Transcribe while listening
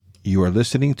You are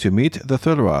listening to Meet the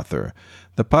Thriller Author,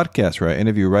 the podcast where I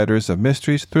interview writers of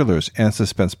mysteries, thrillers, and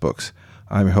suspense books.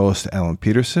 I'm your host, Alan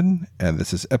Peterson, and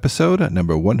this is episode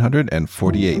number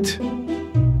 148.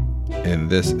 In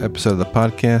this episode of the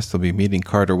podcast, we'll be meeting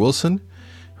Carter Wilson,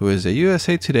 who is a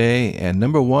USA Today and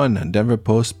 #1 Denver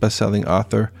Post bestselling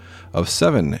author of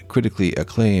 7 critically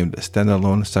acclaimed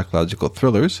standalone psychological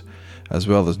thrillers, as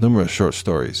well as numerous short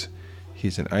stories.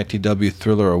 He's an ITW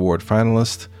Thriller Award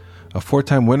finalist, a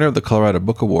 4-time winner of the Colorado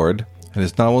Book Award, and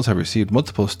his novels have received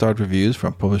multiple starred reviews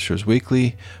from Publishers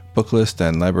Weekly, Booklist,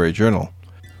 and Library Journal.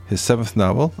 His 7th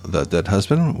novel, The Dead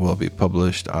Husband, will be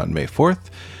published on May 4th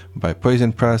by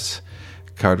Poison Press.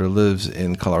 Carter lives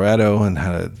in Colorado and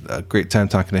had a great time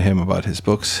talking to him about his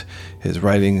books, his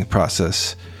writing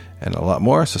process, and a lot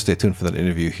more. So stay tuned for that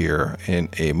interview here in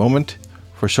a moment.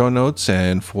 For show notes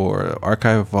and for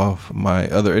archive of my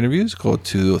other interviews, go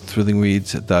to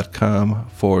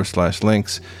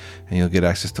thrillingreads.com/links, and you'll get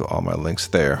access to all my links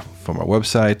there from my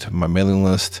website, my mailing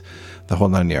list, the whole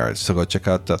 9 yards. So go check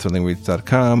out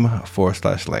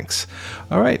thrillingreads.com/links.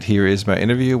 All right, here is my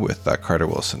interview with Carter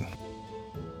Wilson.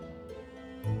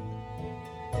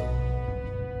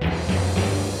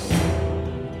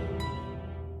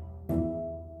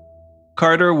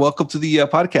 Carter, welcome to the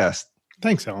podcast.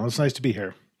 Thanks, Alan. It's nice to be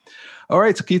here. All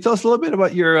right. So can you tell us a little bit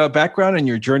about your background and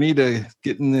your journey to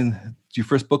getting your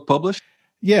first book published?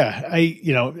 Yeah,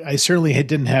 I certainly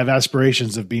didn't have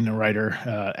aspirations of being a writer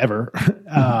ever.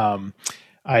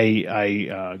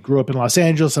 I grew up in Los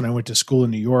Angeles and I went to school in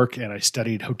New York and I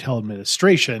studied hotel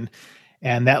administration,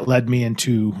 and that led me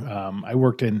into I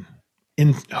worked in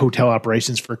hotel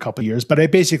operations for a couple of years, but I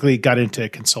basically got into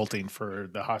consulting for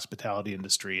the hospitality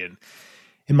industry. And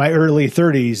in my early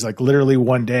 30s, like literally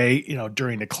one day,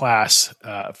 during a class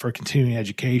for continuing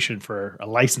education for a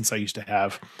license I used to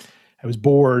have, I was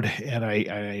bored and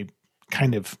I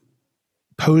kind of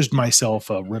posed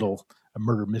myself a riddle, a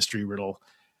murder mystery riddle.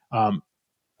 And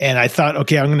I thought,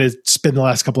 okay, I'm going to spend the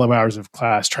last couple of hours of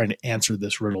class trying to answer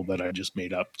this riddle that I just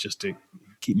made up just to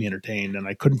keep me entertained. And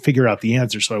I couldn't figure out the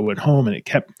answer. So I went home and it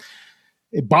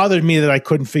bothered me that I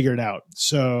couldn't figure it out.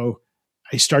 So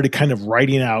I started kind of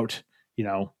writing out,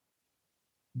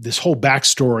 this whole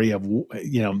backstory of,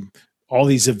 all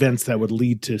these events that would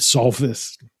lead to solve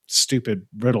this stupid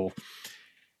riddle.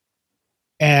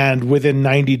 And within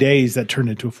 90 days, that turned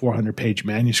into a 400-page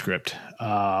manuscript.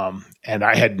 And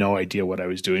I had no idea what I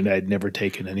was doing. I had never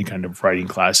taken any kind of writing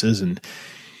classes, and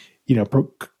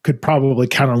could probably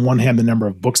count on one hand the number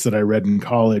of books that I read in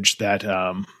college that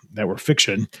were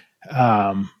fiction.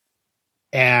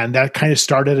 And that kind of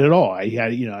started it all. I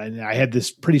had, and I had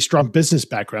this pretty strong business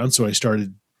background, so I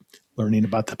started learning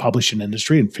about the publishing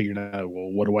industry and figuring out,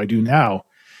 well, what do I do now?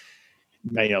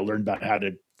 I learned about how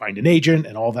to find an agent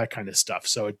and all that kind of stuff.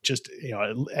 So it just,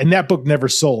 and that book never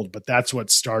sold, but that's what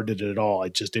started it all.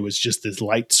 It was just this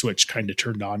light switch kind of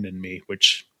turned on in me,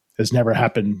 which has never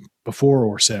happened before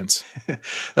or since.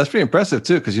 That's pretty impressive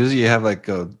too, because usually you have like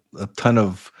a ton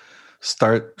of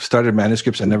started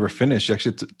manuscripts and never finished. You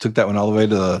actually took that one all the way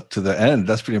to the end.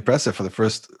 That's pretty impressive for the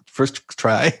first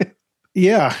try.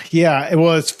 Yeah.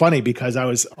 Well, it's funny because I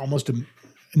was I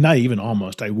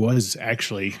was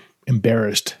actually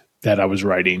embarrassed that I was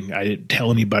writing. I didn't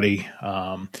tell anybody.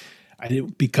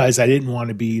 Because I didn't want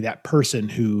to be that person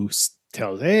who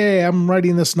tells, "Hey, I'm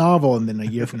writing this novel," and then a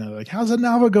year from now, like, "How's the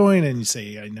novel going?" And you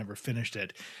say, "I never finished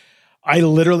it." I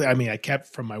kept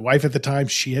from my wife at the time.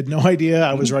 She had no idea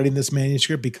I was writing this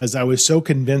manuscript because I was so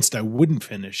convinced I wouldn't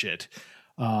finish it.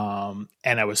 And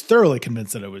I was thoroughly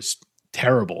convinced that it was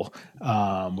terrible,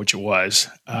 which it was.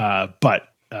 But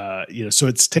so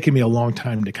it's taken me a long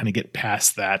time to kind of get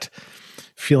past that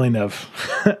feeling of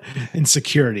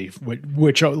insecurity,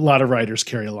 which a lot of writers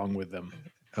carry along with them.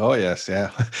 Oh yes,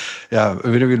 yeah. I've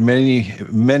interviewed many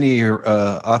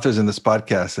authors in this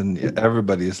podcast, and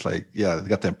everybody is like, they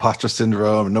got the imposter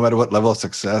syndrome, no matter what level of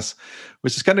success,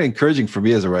 which is kind of encouraging for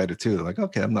me as a writer too. Like,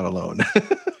 okay, I'm not alone.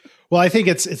 Well, I think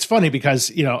it's funny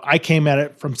because I came at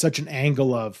it from such an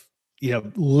angle of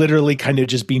literally kind of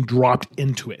just being dropped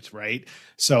into it, right?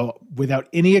 So without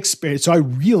any experience, so I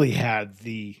really had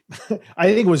I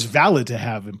think it was valid to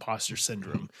have imposter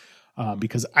syndrome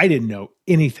because I didn't know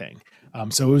anything.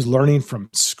 So it was learning from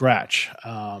scratch.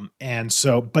 And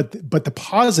so, but the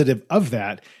positive of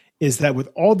that is that with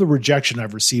all the rejection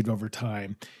I've received over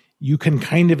time, you can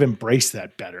kind of embrace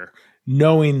that better,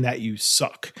 knowing that you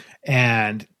suck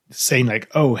and saying like,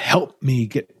 "Oh, help me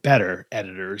get better,"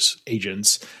 editors,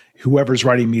 agents, whoever's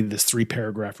writing me this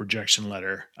 3-paragraph rejection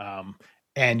letter.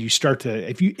 And you start to,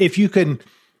 if you can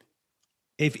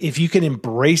if you can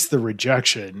embrace the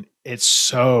rejection, it's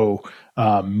so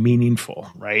meaningful,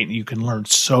 right? You can learn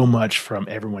so much from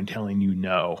everyone telling you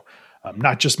no,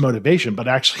 not just motivation, but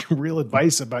actually real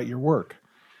advice about your work.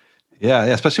 Yeah,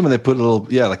 especially when they put a little,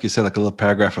 like you said, like a little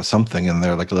paragraph or something in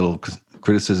there, like a little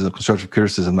criticism, constructive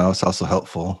criticism. Now it's also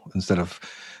helpful instead of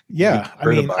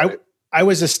I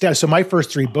was astounded. So my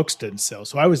first 3 books didn't sell.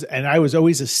 So I was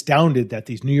always astounded that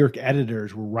these New York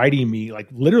editors were writing me like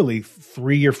literally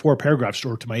 3 or 4 paragraphs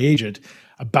or to my agent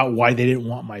about why they didn't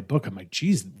want my book. I'm like,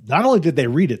 geez, not only did they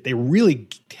read it, they were really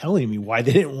telling me why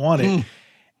they didn't want it.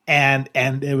 And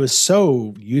it was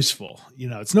so useful.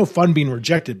 It's no fun being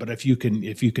rejected, but if you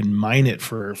can mine it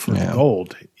for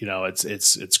gold,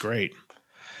 it's great.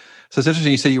 So it's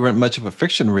interesting. You say you weren't much of a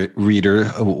fiction reader.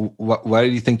 Why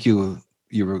do you think you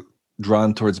were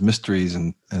drawn towards mysteries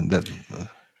and that?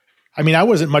 I mean, I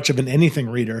wasn't much of an anything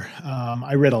reader.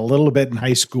 I read a little bit in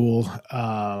high school,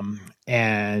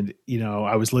 and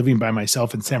I was living by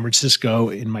myself in San Francisco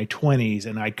in my 20s,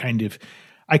 and I kind of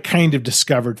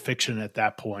discovered fiction at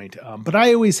that point. But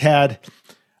I always had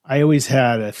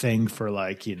a thing for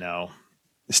like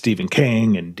Stephen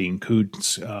King and Dean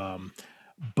Koontz.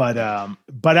 But I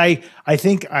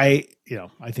think I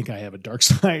have a dark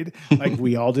side like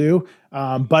we all do.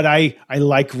 But I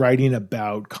like writing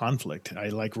about conflict. I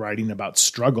like writing about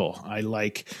struggle. I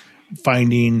like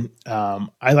finding a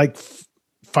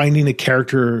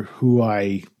character who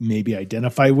I maybe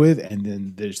identify with and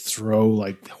then just throw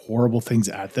like horrible things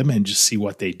at them and just see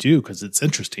what they do. 'Cause it's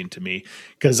interesting to me.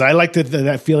 'Cause I like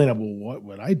that feeling of, well, what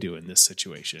would I do in this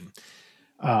situation?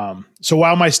 So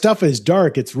while my stuff is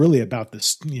dark, it's really about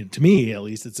this, to me, at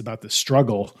least, it's about the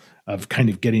struggle of kind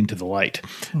of getting to the light.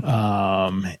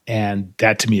 And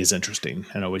that to me is interesting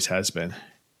and always has been.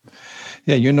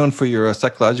 Yeah. You're known for your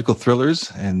psychological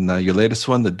thrillers, and your latest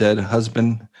one, The Dead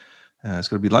Husband, it's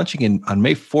going to be launching on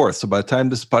May 4th. So by the time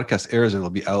this podcast airs,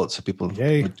 it'll be out. So people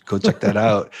go check that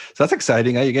out. So that's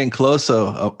exciting. You're getting close.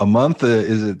 So a month,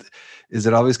 is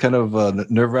it always kind of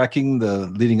nerve-wracking, the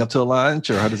leading up to a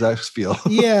launch, or how does that feel?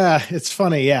 Yeah, it's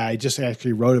funny. Yeah, I just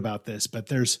actually wrote about this, but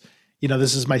there's,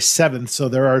 this is my 7th. So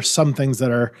there are some things that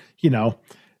are,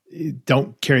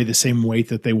 don't carry the same weight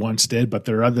that they once did, but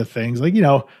there are other things like,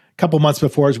 a couple months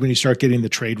before is when you start getting the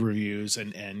trade reviews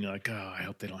and you're like, oh, I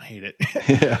hope they don't hate it.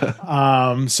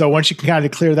 Yeah. So once you can kind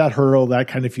of clear that hurdle, that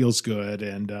kind of feels good.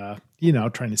 And,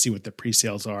 trying to see what the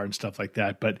pre-sales are and stuff like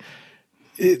that. But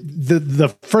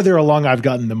the further along I've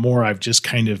gotten, the more I've just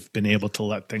kind of been able to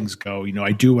let things go.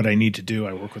 I do what I need to do.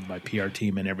 I work with my PR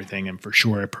team and everything, and for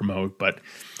sure I promote, but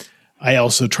I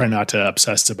also try not to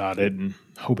obsess about it and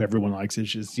hope everyone likes it.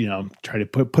 Just, try to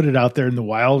put it out there in the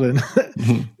wild and,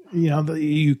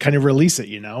 you kind of release it,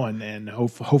 and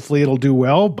hopefully it'll do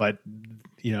well, but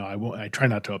I try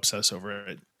not to obsess over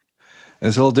it.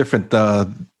 It's a little different,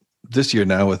 this year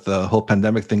now with the whole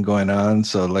pandemic thing going on.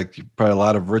 So like probably a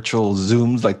lot of virtual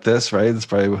Zooms like this, right? That's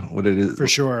probably what it is. For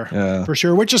sure. Yeah. For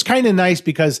sure. Which is kind of nice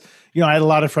because, I had a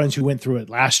lot of friends who went through it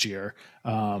last year,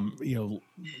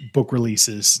 book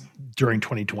releases during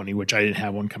 2020, which I didn't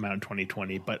have one come out in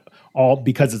 2020, but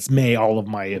because it's May, all of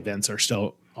my events are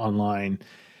still online.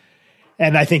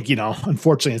 And I think,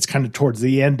 unfortunately, it's kind of towards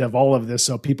the end of all of this.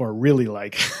 So people are really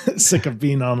like sick of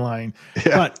being online.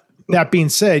 Yeah. But that being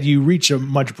said, you reach a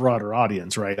much broader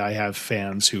audience, right? I have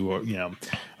fans who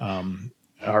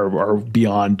are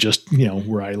beyond just,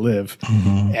 where I live.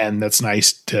 Mm-hmm. And that's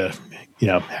nice to,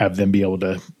 have them be able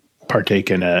to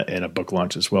partake in a book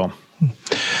launch as well.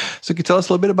 So can you tell us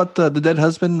a little bit about the Dead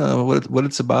Husband, what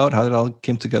it's about, how it all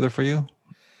came together for you?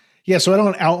 Yeah, so I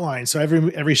don't outline. So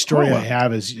every story I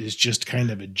have is just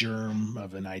kind of a germ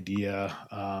of an idea,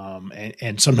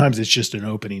 and sometimes it's just an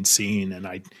opening scene. And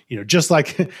I, just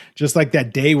like that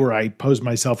day where I posed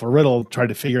myself a riddle, tried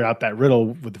to figure out that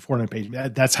riddle with the 400 page.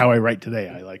 That's how I write today.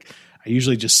 I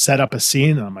usually just set up a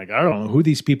scene, and I'm like, I don't know who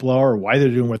these people are or why they're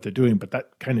doing what they're doing, but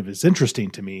that kind of is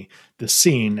interesting to me, the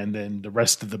scene, and then the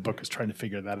rest of the book is trying to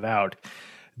figure that out.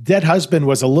 Dead Husband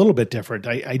was a little bit different.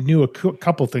 I knew a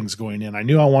couple things going in. I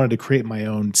knew I wanted to create my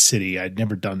own city. I'd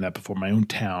never done that before, my own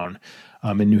town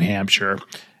in New Hampshire.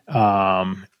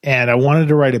 And I wanted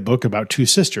to write a book about 2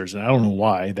 sisters. And I don't know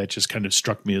why. That just kind of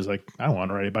struck me as like, I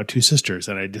want to write about 2 sisters.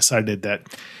 And I decided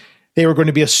that they were going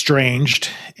to be estranged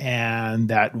and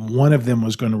that one of them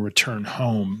was going to return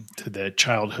home to the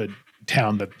childhood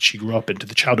town that she grew up in, to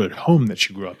the childhood home that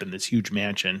she grew up in, this huge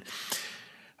mansion.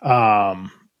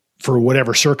 For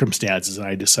whatever circumstances, and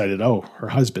I decided, her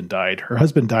husband died. Her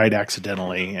husband died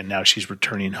accidentally, and now she's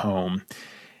returning home.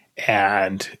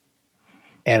 And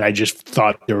And I just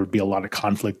thought there would be a lot of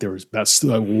conflict. That's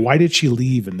why did she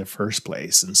leave in the first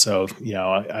place? And so,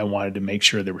 I wanted to make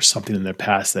sure there was something in the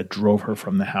past that drove her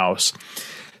from the house.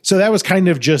 So that was kind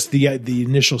of just the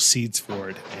initial seeds for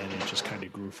it, and it just kind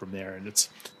of grew from there. And it's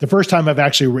the first time I've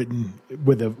actually written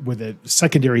with a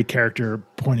secondary character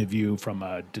point of view from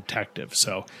a detective.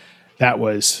 So that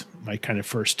was my kind of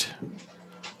first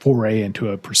foray into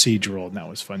a procedural, and that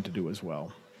was fun to do as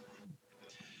well.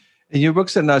 And your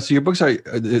books your books are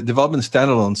development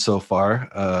standalone so far.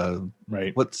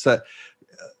 Right. What's that?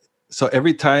 So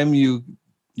every time you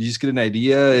just get an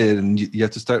idea and you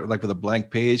have to start like with a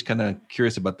blank page. Kind of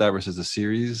curious about that versus a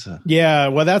series. Yeah,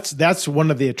 well, that's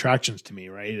one of the attractions to me,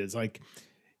 right? It's like,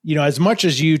 as much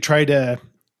as you try to,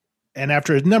 and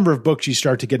after a number of books, you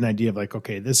start to get an idea of like,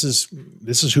 okay, this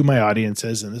is who my audience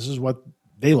is, and this is what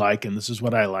they like, and this is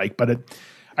what I like. But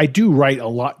I do write a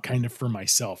lot kind of for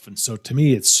myself. And so to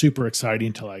me, it's super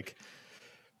exciting to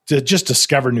just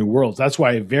discover new worlds. That's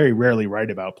why I very rarely write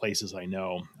about places I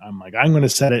know. I'm like, I'm going to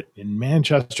set it in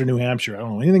Manchester, New Hampshire. I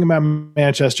don't know anything about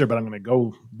Manchester, but I'm going to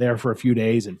go there for a few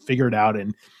days and figure it out.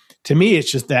 And to me,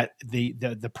 it's just that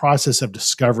the process of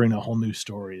discovering a whole new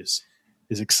story is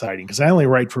exciting, because I only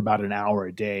write for about an hour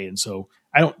a day. And so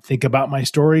I don't think about my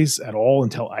stories at all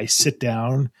until I sit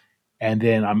down and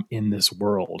then I'm in this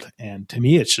world. And to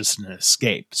me, it's just an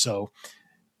escape. So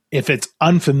if it's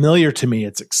unfamiliar to me,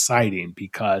 it's exciting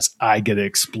because I get to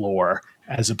explore,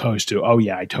 as opposed to, oh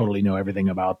yeah, I totally know everything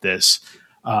about this.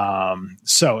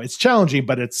 So it's challenging,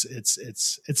 but it's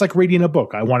like reading a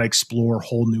book. I want to explore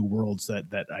whole new worlds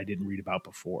that I didn't read about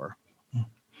before.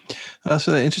 That's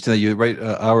really interesting that you write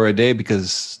an hour a day,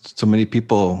 because so many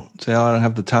people say, "Oh, I don't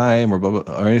have the time," or blah,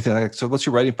 blah, or anything like that. So, what's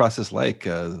your writing process like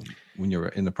when you're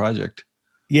in the project?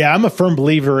 Yeah, I'm a firm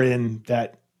believer in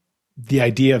that. The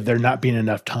idea of there not being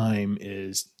enough time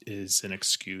is an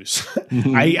excuse.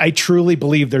 Mm-hmm. I truly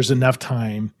believe there's enough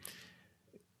time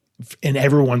in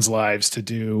everyone's lives to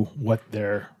do what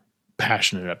they're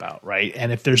passionate about, right?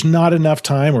 And if there's not enough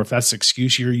time, or if that's the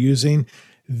excuse you're using,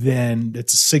 then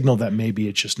it's a signal that maybe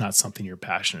it's just not something you're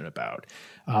passionate about.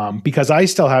 Because I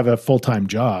still have a full-time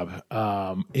job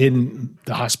in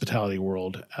the hospitality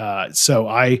world. So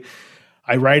I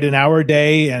write an hour a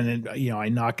day, and I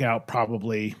knock out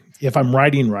probably, if I'm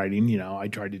writing, I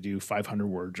try to do 500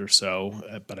 words or so,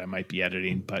 but I might be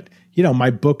editing. But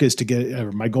my goal is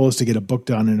to get a book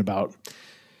done in about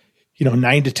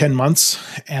 9 to 10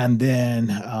 months, and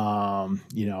then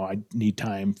I need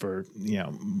time for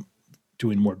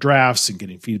doing more drafts and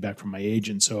getting feedback from my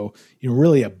agent. So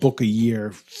really a book a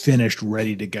year, finished,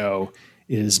 ready to go,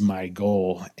 is my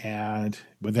goal. And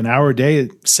with an hour a day,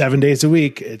 7 days a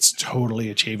week, it's totally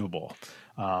achievable.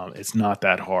 It's not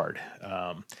that hard.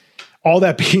 All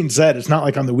that being said, it's not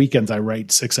like on the weekends I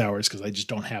write 6 hours, because I just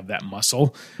don't have that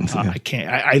muscle. I can't.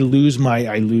 I lose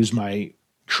my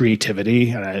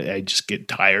creativity, and I just get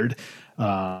tired,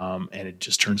 and it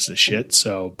just turns to shit.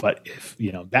 So, but if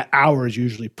that hour is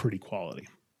usually pretty quality.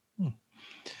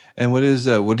 And what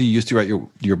do you use to write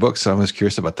your books? So I'm just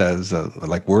curious about that. Is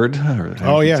like Word?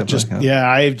 I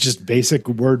have just basic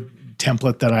Word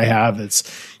template that I have. It's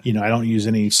I don't use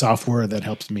any software that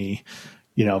helps me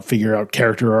figure out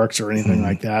character arcs or anything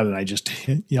like that. And I just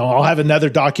I'll have another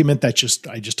document that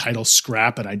I just title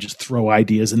scrap, and I just throw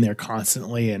ideas in there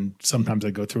constantly. And sometimes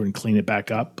I go through and clean it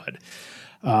back up, but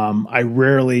I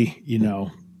rarely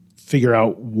figure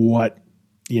out what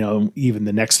even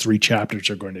the next 3 chapters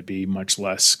are going to be, much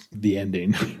less the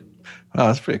ending. Oh,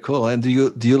 that's pretty cool. And do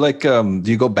you like do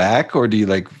you go back, or do you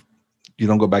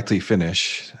don't go back till you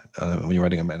finish when you're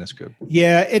writing a manuscript?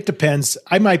 Yeah, it depends.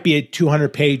 I might be at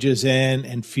 200 pages in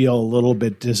and feel a little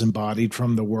bit disembodied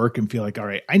from the work and feel like, all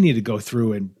right, I need to go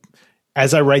through, and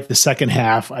as I write the second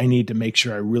half, I need to make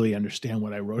sure I really understand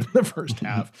what I wrote in the first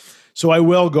half. So I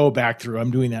will go back through.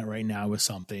 I'm doing that right now with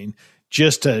something,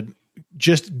 just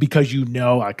because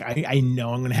like I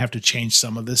know I'm going to have to change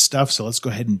some of this stuff. So let's go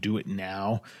ahead and do it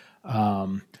now.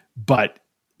 But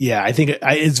yeah, I think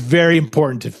it's very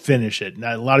important to finish it.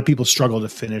 Now, a lot of people struggle to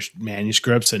finish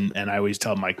manuscripts, and I always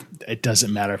tell them, like, it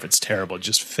doesn't matter if it's terrible,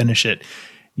 just finish it.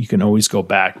 You can always go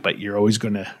back, but you're always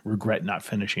going to regret not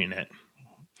finishing it.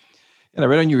 And I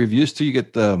read on your reviews too, you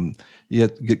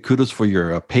get kudos for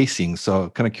your pacing. So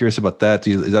kind of curious about that.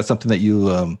 Is that something that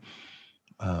you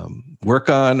work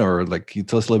on, or can you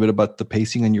tell us a little bit about the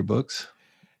pacing in your books?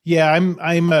 Yeah,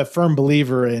 I'm a firm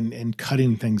believer in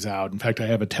cutting things out. In fact, I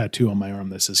have a tattoo on my arm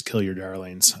that says "Kill Your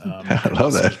Darlings." I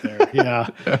love that.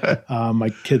 Yeah, my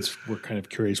kids were kind of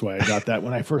curious why I got that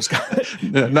when I first got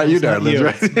it. Not you, darlings,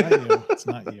 right? It's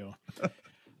not you.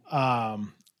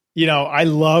 I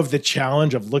love the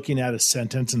challenge of looking at a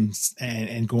sentence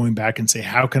and going back and say,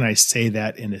 how can I say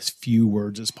that in as few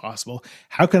words as possible?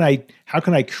 How can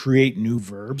I create new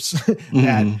verbs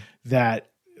that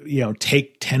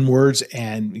take 10 words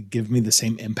and give me the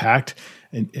same impact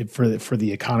for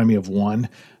the economy of one?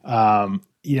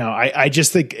 I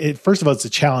just think first of all, it's a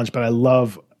challenge, but I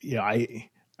love,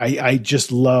 I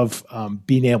just love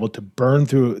being able to burn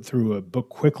through a book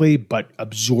quickly, but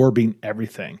absorbing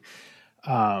everything.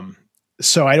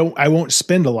 So I won't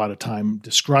spend a lot of time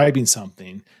describing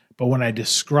something, but when I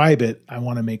describe it, I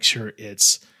want to make sure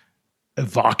it's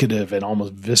evocative and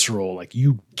almost visceral. Like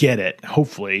you get it,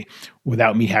 hopefully,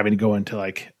 without me having to go into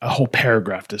like a whole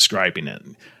paragraph describing it.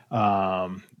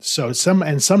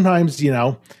 Sometimes,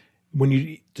 when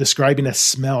you describing a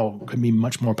smell can be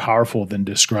much more powerful than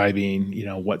describing,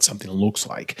 what something looks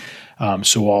like.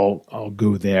 So I'll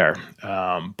go there.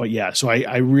 But yeah, so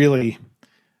I really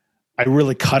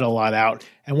cut a lot out,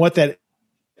 and what that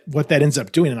ends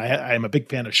up doing, and I'm a big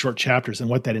fan of short chapters, and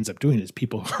what that ends up doing is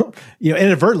people,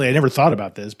 inadvertently, I never thought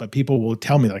about this, but people will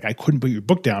tell me like, I couldn't put your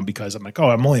book down because I'm like, oh,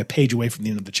 I'm only a page away from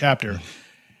the end of the chapter.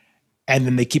 And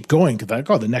then they keep going because like,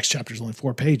 oh, the next chapter is only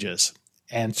 4 pages.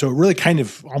 And so it really kind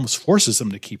of almost forces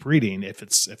them to keep reading if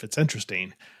it's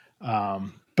interesting.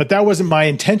 But that wasn't my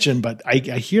intention, but I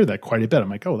hear that quite a bit. I'm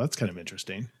like, oh, that's kind of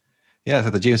interesting. Yeah, so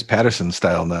the James Patterson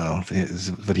style now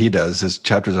is what he does. His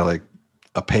chapters are like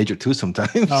a page or two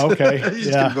sometimes. Oh, okay.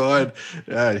 Yeah. Keep going.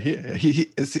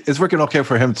 It's working okay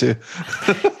for him too.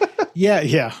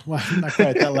 Yeah. Well, not quite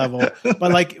at that level.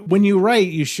 But like when you write,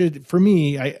 you should, for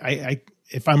me, I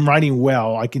if I'm writing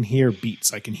well, I can hear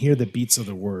beats. I can hear the beats of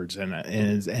the words and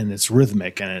it's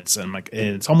rhythmic and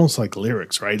it's almost like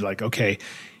lyrics, right? Like, okay,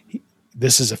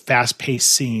 this is a fast-paced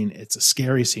scene. It's a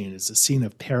scary scene. It's a scene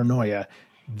of paranoia.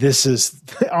 This is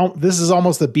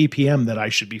almost the BPM that I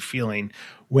should be feeling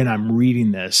when I'm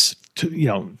reading this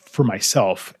for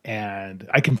myself. And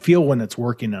I can feel when it's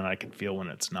working and I can feel when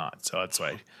it's not. So that's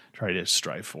what I try to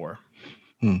strive for.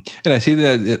 And I see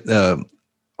that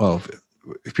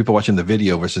if people watching the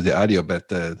video versus the audio,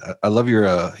 but I love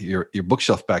your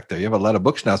bookshelf back there. You have a lot of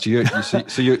books now, so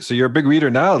you're a big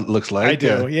reader now. It looks like I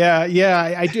do.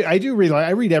 I do read.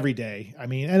 I read every day. I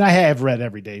mean, and I have read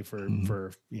every day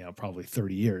for probably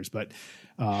 30 years. But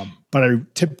I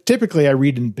typically I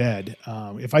read in bed.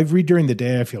 If I read during the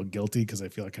day, I feel guilty because I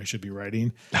feel like I should be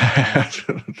writing.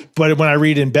 But when I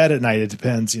read in bed at night, it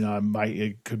depends.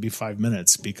 It could be 5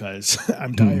 minutes because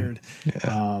I'm tired.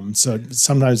 Yeah. So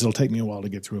sometimes it'll take me a while to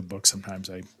get through a book. Sometimes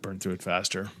I burn through it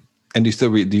faster. And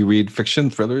do you read fiction,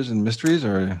 thrillers, and mysteries,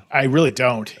 or? I really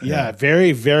don't. Yeah,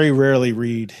 very, very rarely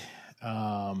read.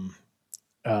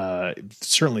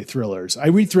 Certainly thrillers. I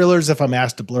read thrillers if I'm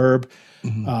asked to blurb.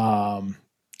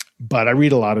 But I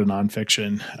read a lot of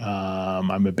nonfiction.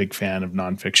 I'm a big fan of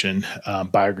nonfiction.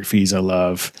 Biographies I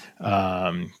love.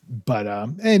 And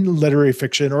literary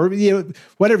fiction or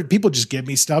whatever. People just give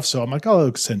me stuff, so I'm like, oh, it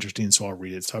looks interesting, so I'll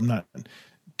read it. So I'm not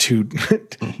too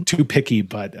picky,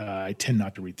 but I tend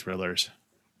not to read thrillers.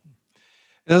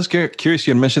 I was curious.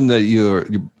 You mentioned that you're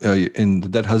in The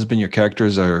Dead Husband, your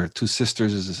characters are 2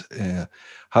 sisters.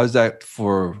 How is that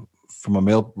from a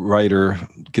male writer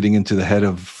getting into the head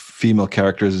of female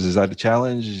characters? Is that a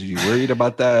challenge? Are you worried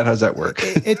about that? How does that work?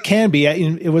 It can be.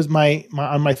 It was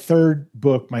on my third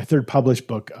book, my third published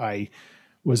book. I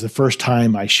was the first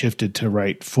time I shifted to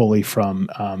write fully from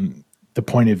the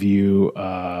point of view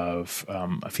of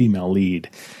a female lead,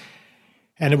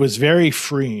 and it was very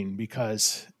freeing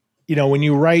because when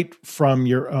you write from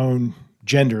your own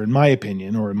gender, in my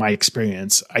opinion or in my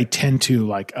experience, I tend to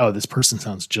like, oh, this person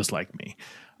sounds just like me.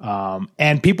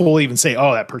 And people will even say,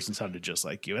 oh, that person sounded just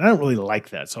like you. And I don't really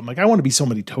like that. So I'm like, I want to be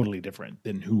somebody totally different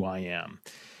than who I am.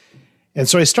 And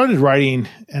so I started writing,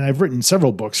 and I've written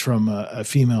several books from a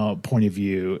female point of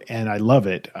view, and I love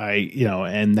it.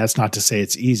 And that's not to say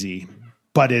it's easy,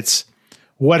 but it's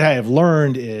what I have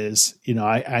learned is,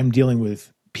 I'm dealing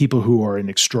with people who are in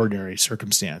extraordinary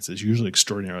circumstances, usually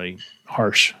extraordinarily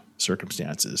harsh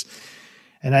circumstances.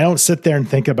 And I don't sit there and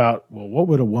think about, well, what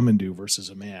would a woman do versus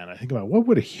a man? I think about what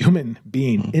would a human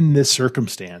being in this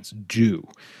circumstance do?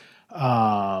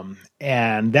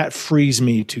 And that frees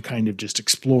me to kind of just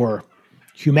explore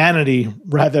humanity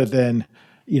rather than,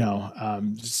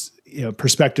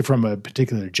 perspective from a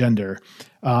particular gender.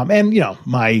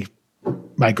 My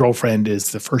girlfriend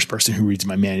is the first person who reads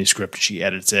my manuscript. She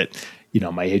edits it.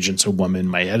 My agent's a woman,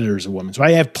 my editor's a woman. So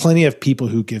I have plenty of people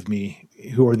who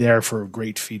are there for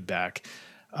great feedback.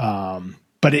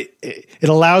 But it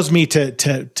allows me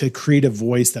to create a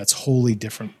voice that's wholly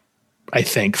different, I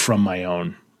think, from my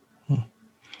own.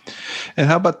 And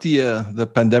how about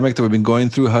the pandemic that we've been going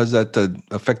through? How's that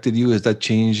affected you? Has that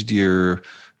changed your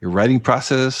writing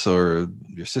process or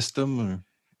your system? Or?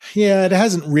 Yeah, it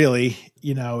hasn't really.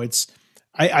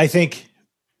 I think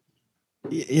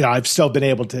I've still been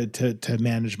able to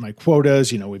manage my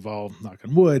quotas. We've all, knock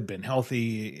on wood, been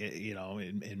healthy.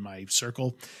 In my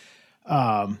circle.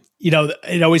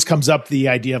 It always comes up the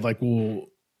idea of like, well,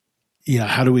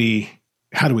 how do we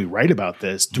write about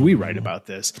this? Do we write about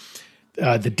this?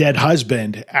 The Dead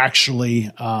Husband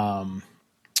actually, I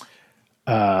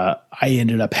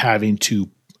ended up having to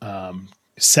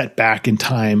set back in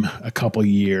time a couple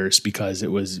years because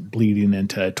it was bleeding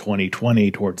into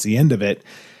 2020 towards the end of it.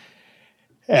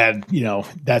 And,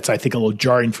 that's, I think, a little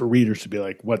jarring for readers to be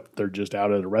like, what, they're just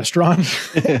out at a restaurant?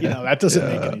 That doesn't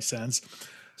make any sense.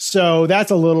 So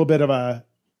that's a little bit of a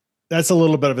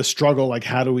struggle. Like,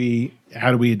 how do we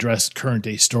address current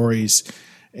day stories?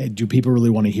 Do people really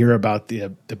want to hear about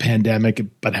the pandemic?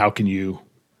 But how can you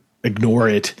ignore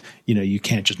it? You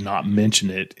can't just not mention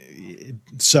it.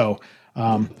 So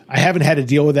I haven't had to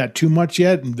deal with that too much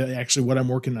yet. And actually, what I'm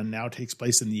working on now takes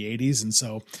place in the 80s, and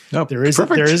so there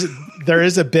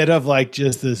is a bit of like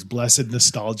just this blessed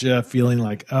nostalgia feeling.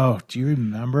 Like, oh, do you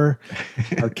remember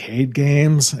arcade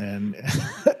games? And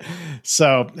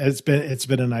so it's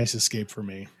been a nice escape for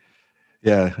me.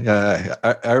 Yeah.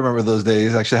 I remember those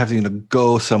days. Actually, having to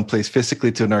go someplace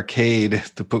physically to an arcade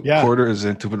to put quarters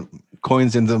and to put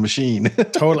coins into the machine.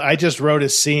 Totally. I just wrote a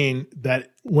scene that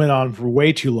went on for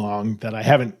way too long that I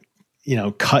haven't,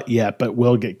 cut yet, but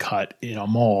will get cut in a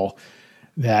mall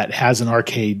that has an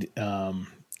arcade,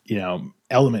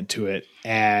 element to it.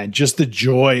 And just the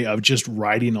joy of just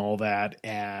writing all that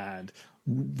and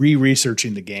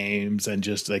researching the games and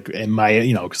just like, in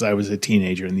my, cause I was a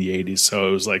teenager in the 80s. So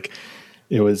it was like,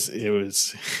 it was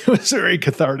very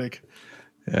cathartic.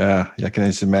 Yeah, I can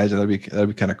just imagine that'd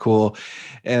be kind of cool.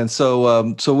 And so,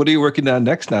 what are you working on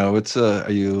next now?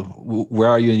 Where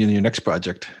are you in your next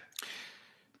project?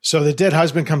 So The Dead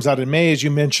Husband comes out in May, as you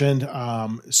mentioned.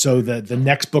 So the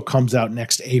next book comes out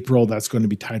next April. That's going to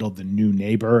be titled The New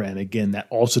Neighbor. And again, that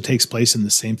also takes place in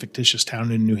the same fictitious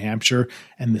town in New Hampshire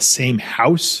and the same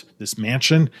house, this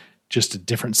mansion, just a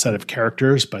different set of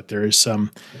characters, but there's some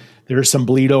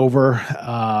bleed over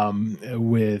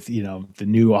with the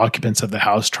new occupants of the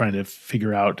house trying to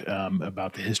figure out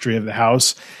about the history of the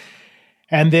house.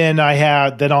 And then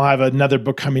I'll have another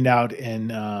book coming out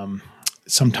in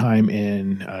sometime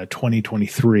in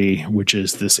 2023, which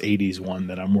is this 80s one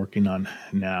that I'm working on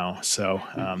now. So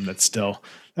that's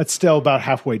still about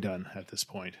halfway done at this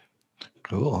point.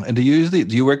 Cool. And do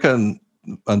you work on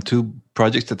two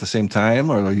projects at the same time,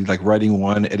 or are you like writing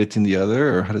one, editing the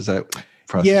other, or how does that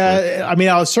process work? I mean,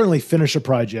 I'll certainly finish a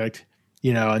project,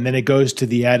 and then it goes to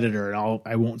the editor, and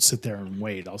I won't sit there and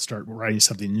wait. I'll start writing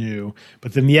something new,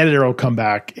 but then the editor will come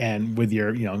back and with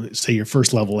your, say your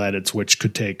first level edits, which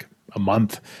could take a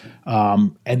month.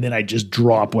 And then I just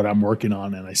drop what I'm working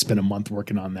on and I spend a month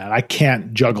working on that. I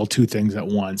can't juggle two things at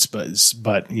once,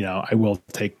 but I will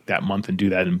take that month and do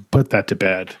that and put that to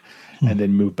bed and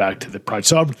then move back to the project.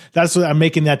 So that's what I'm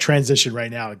making that transition right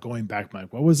now, going back. I'm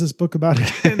like, what was this book about?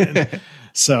 And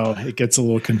so it gets a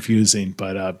little confusing,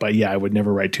 but yeah, I would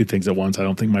never write two things at once. I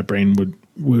don't think my brain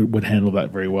would handle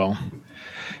that very well.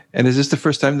 And is this the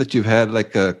first time that you've had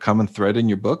like a common thread in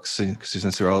your books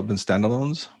since they're all been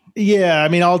standalones? Yeah, I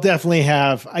mean, I've definitely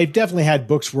had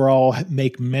books where I'll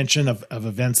make mention of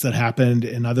events that happened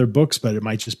in other books, but it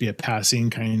might just be a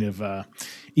passing kind of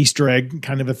Easter egg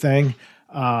kind of a thing.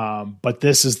 But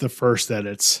this is the first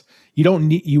that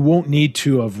you won't need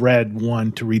to have read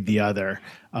one to read the other.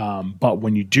 But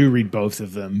when you do read both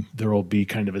of them, there will be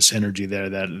kind of a synergy there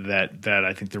that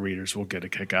I think the readers will get a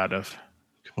kick out of.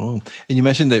 Cool. And you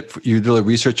mentioned that you did a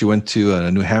research. You went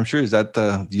to New Hampshire. Is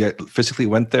that you physically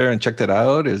went there and checked it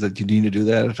out? Is that you need to do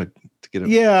that to get a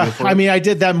Yeah, I mean, I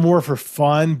did that more for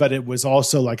fun, but it was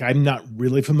also like I'm not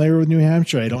really familiar with New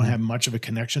Hampshire. I don't have much of a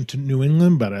connection to New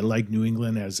England, but I like New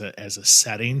England as a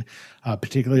setting,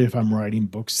 particularly if I'm writing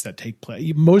books that take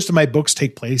place. Most of my books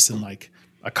take place in like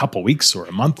a couple weeks or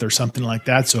a month or something like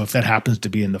that. So if that happens to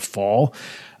be in the fall,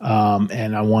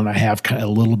 and I want to have kind of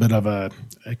a little bit of a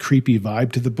creepy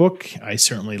vibe to the book, I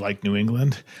certainly like New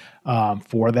England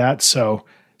for that. So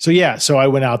I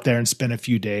went out there and spent a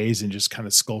few days and just kind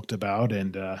of skulked about,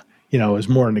 and it was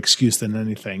more an excuse than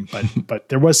anything. But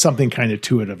there was something kind of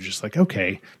to it of just like,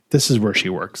 okay, this is where she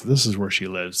works, this is where she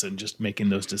lives, and just making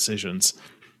those decisions.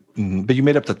 Mm-hmm. But you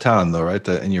made up the town though, right?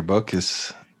 In your book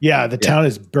is. Yeah, the town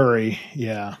is Bury.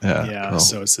 Yeah. Cool.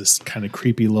 So it's this kind of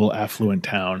creepy little affluent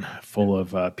town full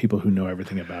of people who know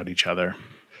everything about each other.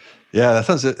 Yeah, that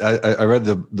sounds. I read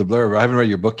the blurb. I haven't read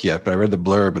your book yet, but I read the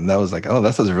blurb, and that was like, oh,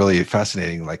 that sounds really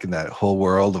fascinating. Like in that whole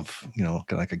world of kind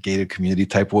of like a gated community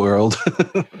type world.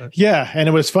 Yeah, and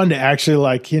it was fun to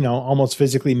actually almost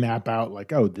physically map out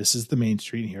like, oh, this is the main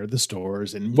street, and here are the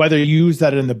stores, and whether you use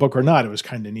that in the book or not, it was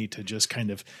kind of neat to just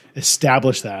kind of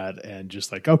establish that and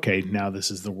just like, okay, now this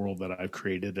is the world that I've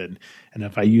created, and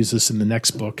if I use this in the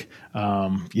next book,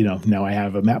 now I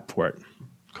have a map for it.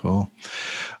 Cool.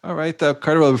 All right,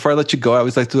 Carter. Well, before I let you go, I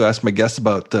always like to ask my guests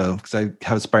about because I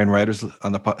have aspiring writers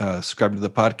on the subscribe to the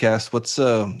podcast. What's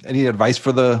any advice for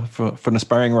an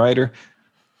aspiring writer?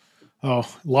 Oh,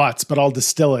 lots, but I'll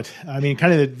distill it. I mean,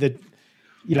 kind of the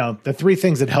three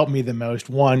things that help me the most.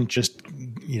 One, just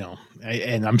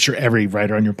and I'm sure every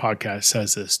writer on your podcast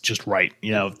says this: just write.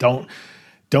 Don't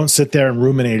sit there and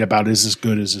ruminate about is this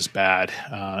good, is this bad.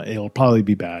 It'll probably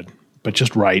be bad, but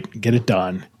just write, get it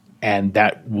done. And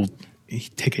that will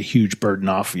take a huge burden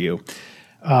off of you.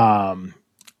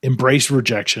 Embrace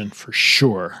rejection for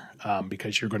sure,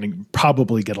 because you're going to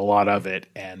probably get a lot of it,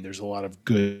 and there's a lot of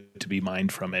good to be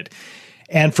mined from it.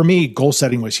 And for me, goal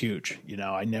setting was huge.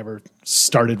 I never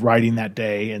started writing that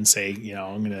day and say,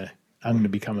 I'm going to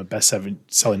become a best-selling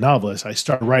novelist. I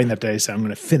started writing that day and said, I'm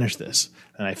going to finish this,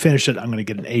 and I finished it. I'm going to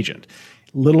get an agent.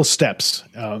 Little steps,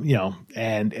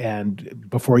 and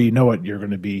before you know it, you're going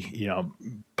to be,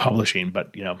 publishing.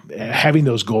 But having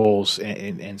those goals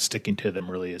and sticking to them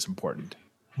really is important.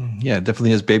 Yeah, it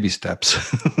definitely is baby steps.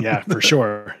 Yeah, for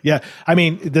sure. Yeah, I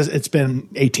mean, it's been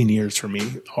 18 years for me.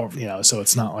 So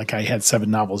it's not like I had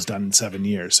 7 novels done in 7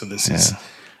 years. So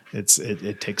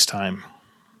it takes time.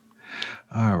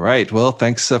 All right. Well,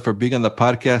 thanks for being on the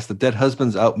podcast. The Dead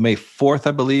Husband's out May 4th,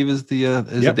 I believe, is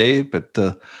the day. But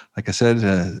like I said,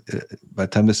 by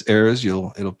the time this airs,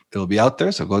 it'll be out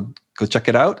there. So go check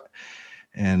it out.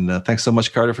 And thanks so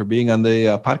much, Carter, for being on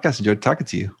the podcast. Enjoyed talking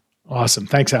to you. Awesome.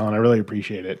 Thanks, Alan. I really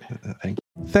appreciate it. Thank you.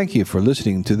 Thank you for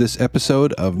listening to this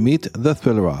episode of Meet the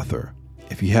Thriller Author.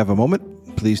 If you have a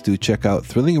moment, please do check out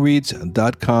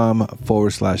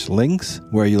thrillingreads.com/links,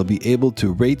 where you'll be able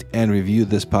to rate and review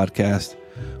this podcast,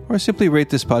 or simply rate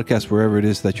this podcast wherever it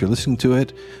is that you're listening to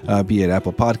it, be it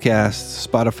Apple Podcasts,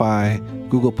 Spotify,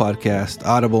 Google Podcasts,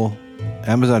 Audible,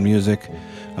 Amazon Music,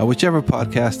 whichever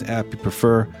podcast app you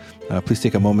prefer. Please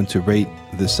take a moment to rate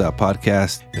this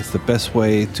podcast. It's the best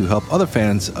way to help other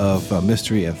fans of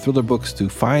mystery and thriller books to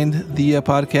find the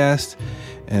podcast,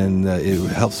 and it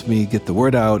helps me get the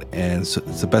word out, and so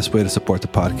it's the best way to support the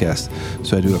podcast.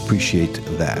 So I do appreciate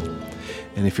that.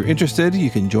 And if you're interested, you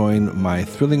can join my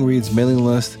Thrilling Reads mailing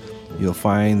list. You'll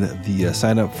find the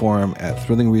sign-up form at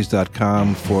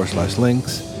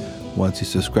thrillingreads.com/links. Once you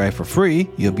subscribe for free,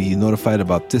 you'll be notified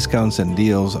about discounts and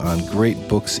deals on great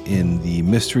books in the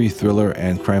mystery, thriller,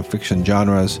 and crime fiction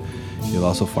genres. You'll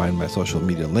also find my social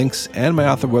media links and my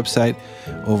author website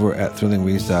over at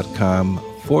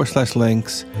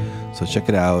thrillingreads.com/links. So check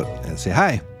it out and say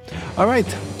hi. All right,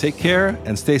 take care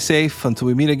and stay safe until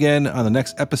we meet again on the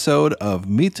next episode of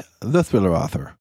Meet the Thriller Author.